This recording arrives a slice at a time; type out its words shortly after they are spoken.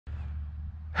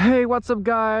Hey, what's up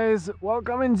guys,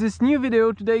 welcome in this new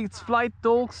video. Today it's flight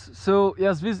talks. So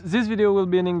yes, this video will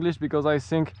be in English because I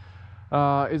think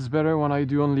it's better when I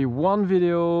do only one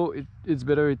video. It's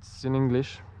better it's in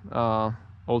English.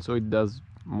 Also it does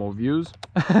more views.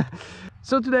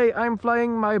 So today I'm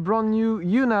flying my brand new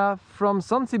Juna from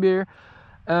Sansibear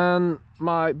and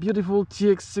my beautiful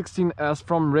TX16S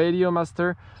from Radio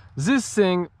Master. This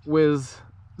thing with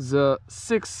the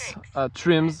 6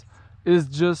 trims is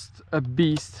just a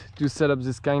beast to set up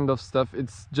this kind of stuff.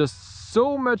 It's just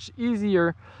so much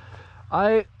easier.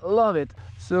 I love it.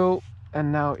 So,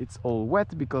 and now it's all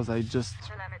wet because I just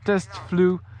test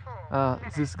flew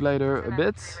this glider a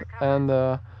bit, and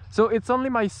so it's only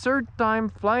my third time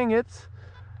flying it,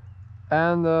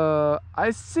 and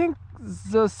I think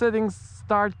the settings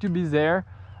start to be there.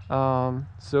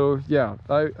 So yeah,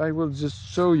 I will just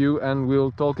show you and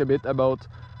we'll talk a bit about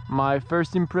my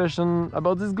first impression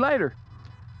about this glider.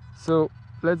 So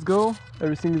let's go.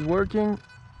 Everything is working.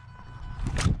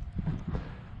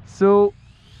 So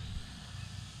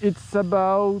it's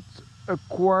about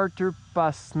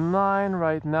 9:15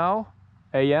 right now,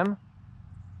 AM,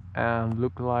 and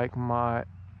look like my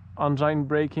engine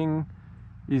braking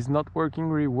is not working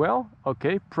really well.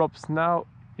 Okay, props now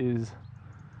is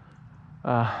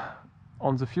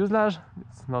on the fuselage.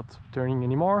 It's not turning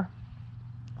anymore,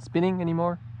 spinning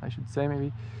anymore, I should say,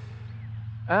 maybe.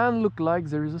 And look like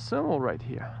there is a thermal right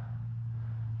here.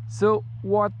 So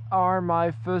what are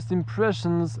my first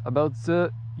impressions about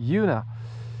the Juna?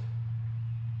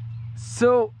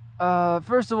 So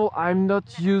first of all, I'm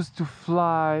not used to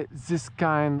fly this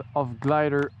kind of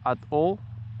glider at all.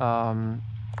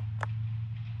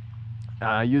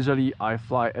 Usually I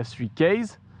fly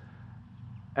S3Ks,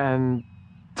 and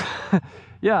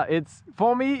yeah,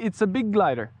 for me it's a big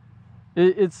glider.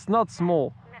 It's not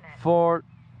small. For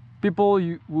people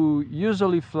who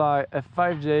usually fly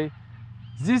F5J,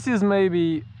 this is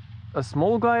maybe a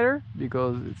small glider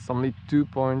because it's only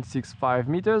 2.65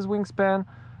 meters wingspan,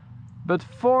 but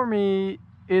for me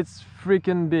it's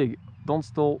freaking big. Don't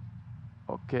stall.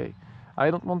 Okay, I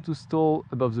don't want to stall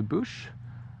above the bush.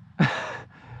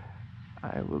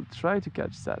 I will try to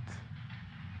catch that.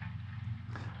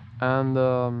 And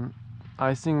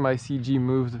I think my CG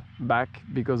moved back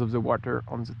because of the water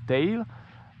on the tail,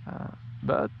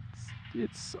 but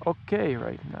it's okay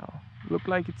right now. Look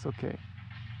like it's okay.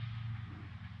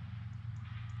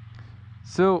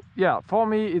 So yeah, for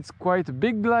me it's quite a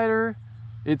big glider.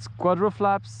 It's quadro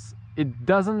flaps. It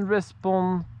doesn't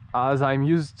respond as I'm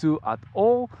used to at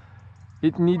all.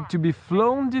 It needs to be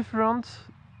flown different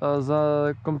as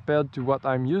compared to what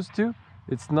I'm used to.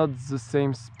 It's not the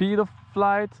same speed of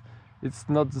flight. It's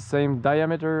not the same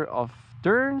diameter of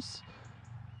turns.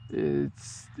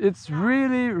 It's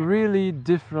really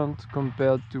different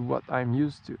compared to what I'm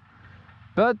used to,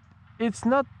 but it's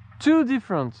not too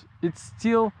different. It's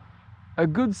still a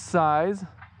good size.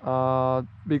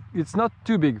 It's not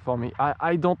too big for me.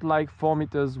 I don't like 4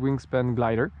 meters wingspan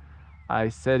glider. I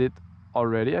said it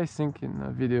already, I think, in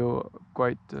a video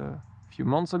quite a few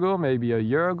months ago, maybe a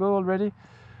year ago already,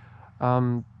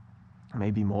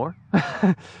 maybe more.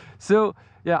 So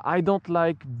yeah, I don't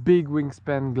like big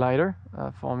wingspan glider.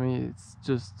 For me it's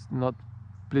just not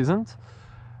pleasant,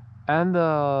 and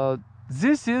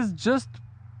this is just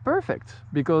perfect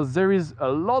because there is a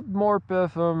lot more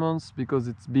performance because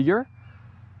it's bigger,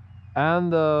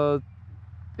 and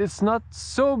it's not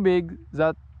so big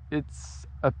that it's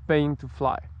a pain to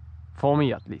fly, for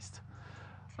me at least.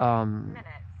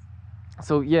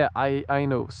 So yeah, I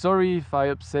know, sorry if I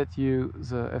upset you,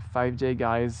 the F5J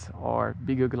guys or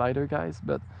bigger glider guys,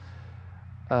 but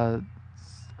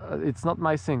it's not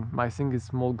my thing. My thing is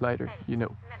small glider, you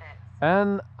know.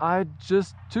 And I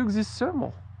just took this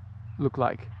thermal, look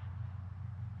like.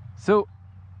 So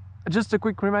just a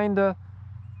quick reminder,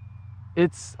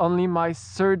 it's only my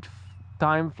third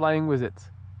time flying with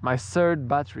it, my third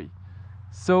battery.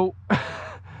 So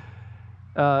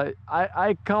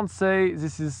I can't say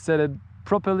this is set up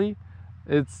properly.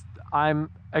 I'm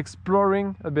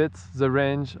exploring a bit the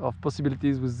range of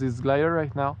possibilities with this glider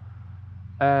right now,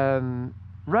 and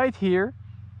right here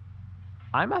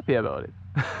I'm happy about it.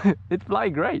 It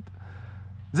flies great.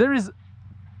 There is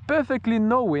perfectly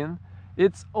no wind.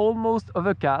 It's almost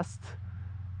overcast,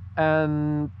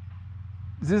 and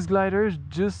this glider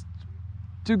just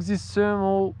took this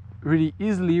thermal really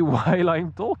easily while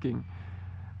I'm talking.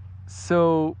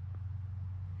 So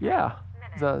yeah,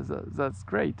 that's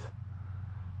great.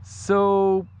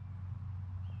 So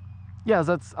yeah,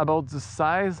 that's about the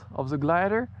size of the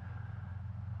glider.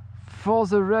 For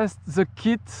the rest, the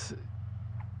kit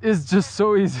is just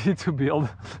so easy to build.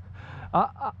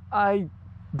 I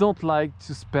don't like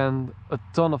to spend a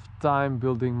ton of time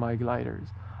building my gliders.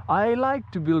 I like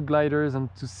to build gliders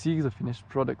and to see the finished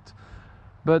product,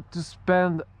 but to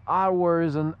spend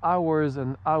hours and hours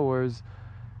and hours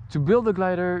to build a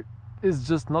glider is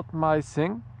just not my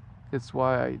thing. It's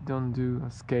why I don't do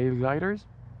scale gliders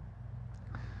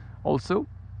also.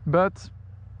 But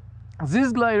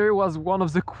this glider was one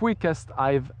of the quickest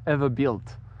I've ever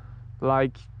built.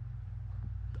 Like,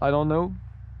 I don't know,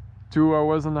 2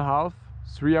 hours and a half,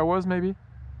 3 hours maybe,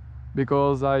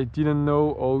 because I didn't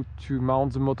know how to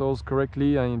mount the motors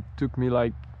correctly, and it took me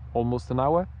like almost an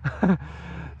hour.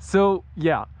 So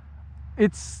yeah,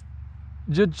 it's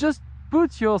you just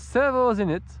put your servos in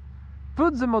it,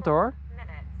 put the motor,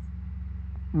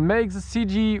 make the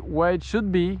CG where it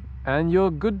should be, and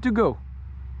you're good to go.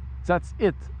 That's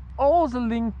it. All the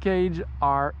linkage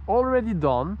are already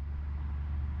done.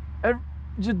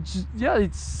 Yeah,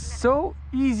 it's so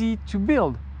easy to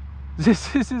build.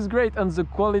 This is great, and the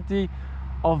quality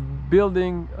of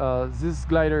building this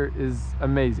glider is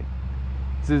amazing.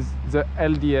 The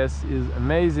LDS is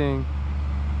amazing.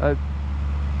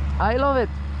 I love it.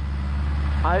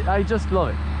 I just love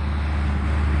it.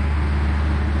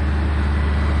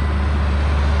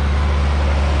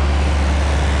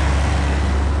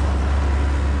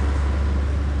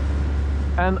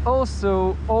 And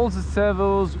also all the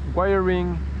servos,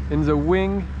 wiring in the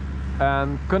wing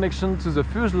and connection to the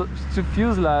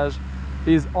fuselage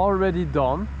is already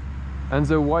done, and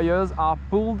the wires are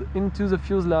pulled into the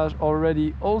fuselage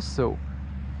already also.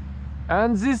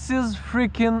 And this is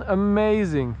freaking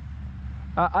amazing.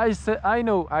 I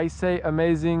know I say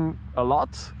amazing a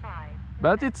lot,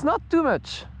 but it's not too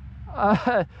much.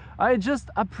 I just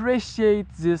appreciate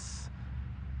this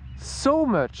so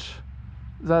much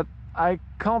that I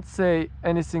can't say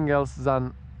anything else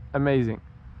than amazing.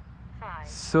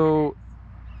 So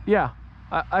yeah,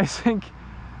 I think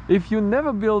if you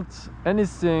never built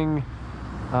anything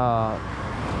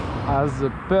as a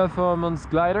performance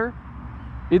glider,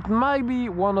 it might be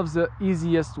one of the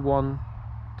easiest one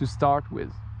to start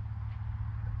with.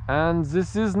 And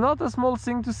this is not a small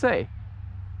thing to say.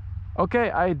 Okay,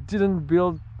 I didn't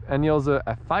build any other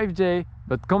F5J,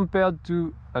 but compared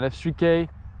to an F3K,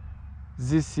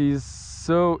 this is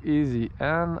so easy,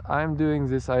 and I'm doing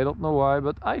this, I don't know why,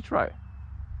 but I try.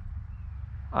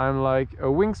 I'm like a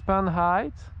wingspan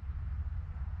height,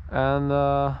 and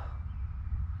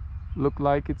look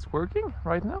like it's working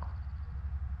right now.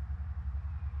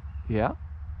 Yeah,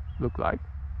 look like.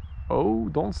 Oh,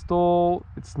 don't stall,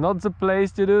 it's not the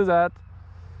place to do that.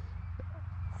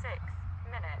 6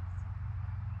 minutes.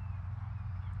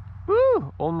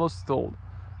 Woo, almost stalled.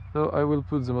 So I will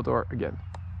put the motor again.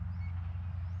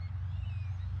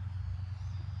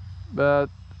 But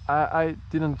I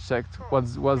didn't check what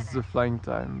was the flying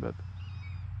time, but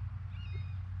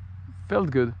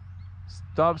felt good.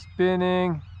 Stop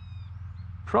spinning.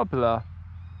 Propeller.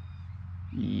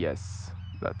 Yes,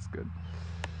 that's good.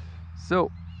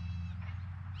 So,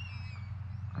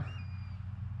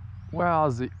 where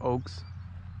are the oaks?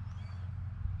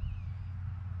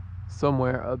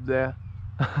 Somewhere up there.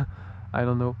 I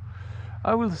don't know.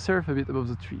 I will surf a bit above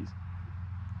the trees.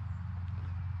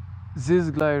 This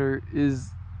glider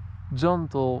is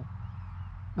gentle.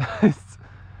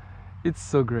 It's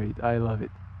so great. I love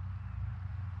it.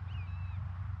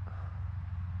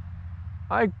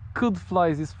 I could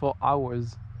fly this for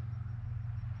hours.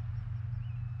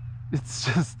 It's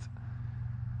just,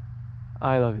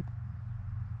 I love it.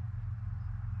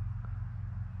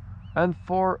 And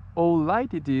for how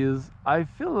light it is, I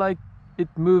feel like it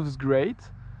moves great,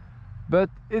 but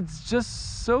it's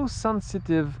just so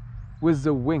sensitive with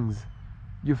the wings.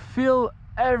 You feel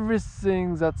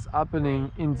everything that's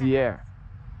happening in the air.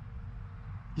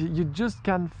 You just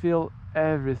can feel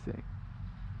everything.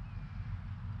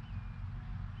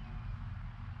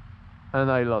 And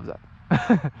I love that.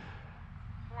 1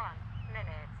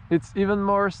 minute. It's even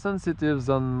more sensitive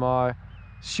than my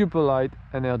super light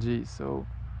energy. So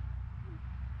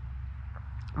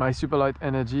my super light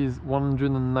energy is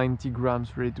 190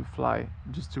 grams ready to fly,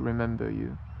 just to remember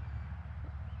you.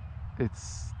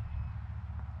 It's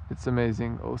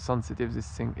amazing how sensitive this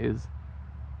thing is.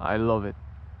 I love it.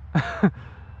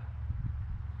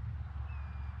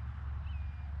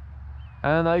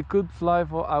 And I could fly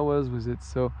for hours with it,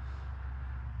 so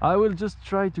I will just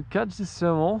try to catch this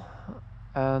thermal,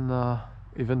 and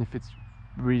even if it's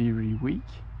really weak.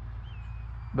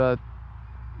 But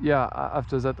yeah,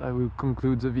 after that I will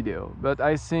conclude the video. But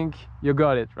I think you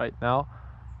got it right now.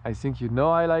 I think you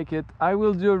know I like it. I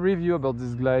will do a review about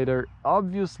this glider,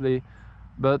 obviously,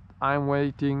 but I'm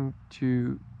waiting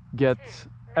to get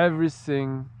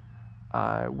everything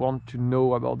I want to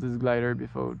know about this glider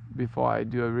before I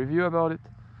do a review about it,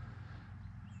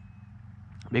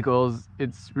 because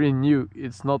it's really new.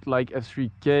 It's not like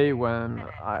F3K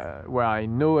where I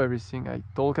know everything I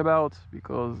talk about,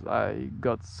 because I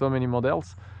got so many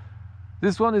models.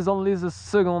 This one is only the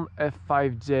second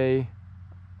F5J,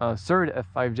 third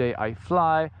F5J I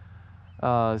fly,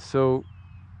 so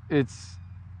it's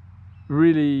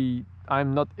really,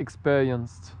 I'm not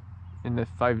experienced in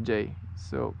F5J,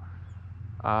 so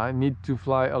I need to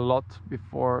fly a lot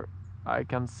before I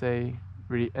can say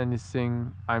really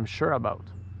anything I'm sure about.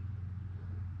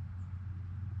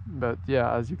 But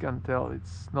yeah, as you can tell,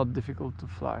 it's not difficult to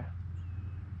fly.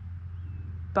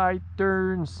 Tight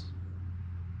turns.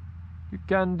 You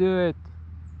can do it.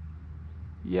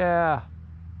 Yeah.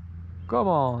 Come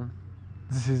on.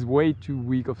 This is way too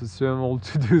weak of a thermal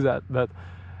to do that, but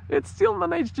it still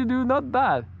managed to do not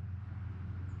bad.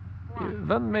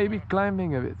 Then maybe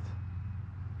climbing a bit.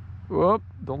 Whoop,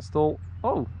 don't stall.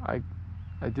 Oh, I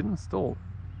didn't stall.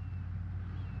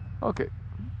 Okay.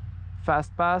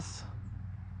 Fast pass.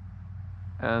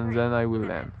 And then I will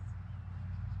land.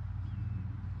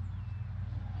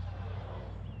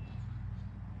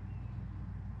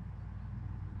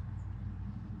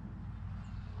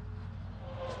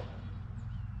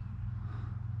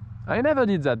 I never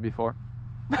did that before.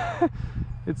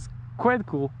 It's quite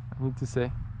cool, I need to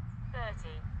say. 30,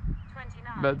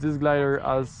 29, But this glider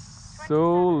has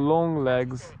so long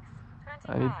legs.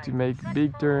 I need to make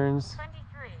big turns,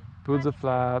 23, put the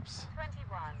flaps,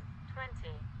 21,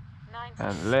 20, 19,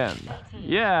 and land. 18,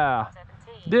 Yeah!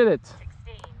 17, Did it!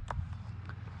 16.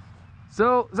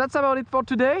 So that's about it for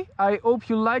today. I hope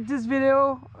you like this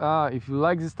video. If you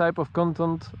like this type of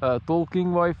content,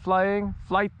 talking while flying,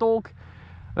 flight talk,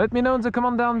 let me know in the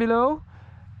comment down below.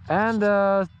 And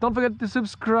don't forget to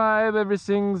subscribe,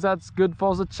 everything that's good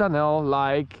for the channel,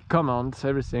 like, comment,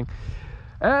 everything.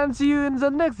 And see you in the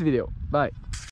next video. Bye.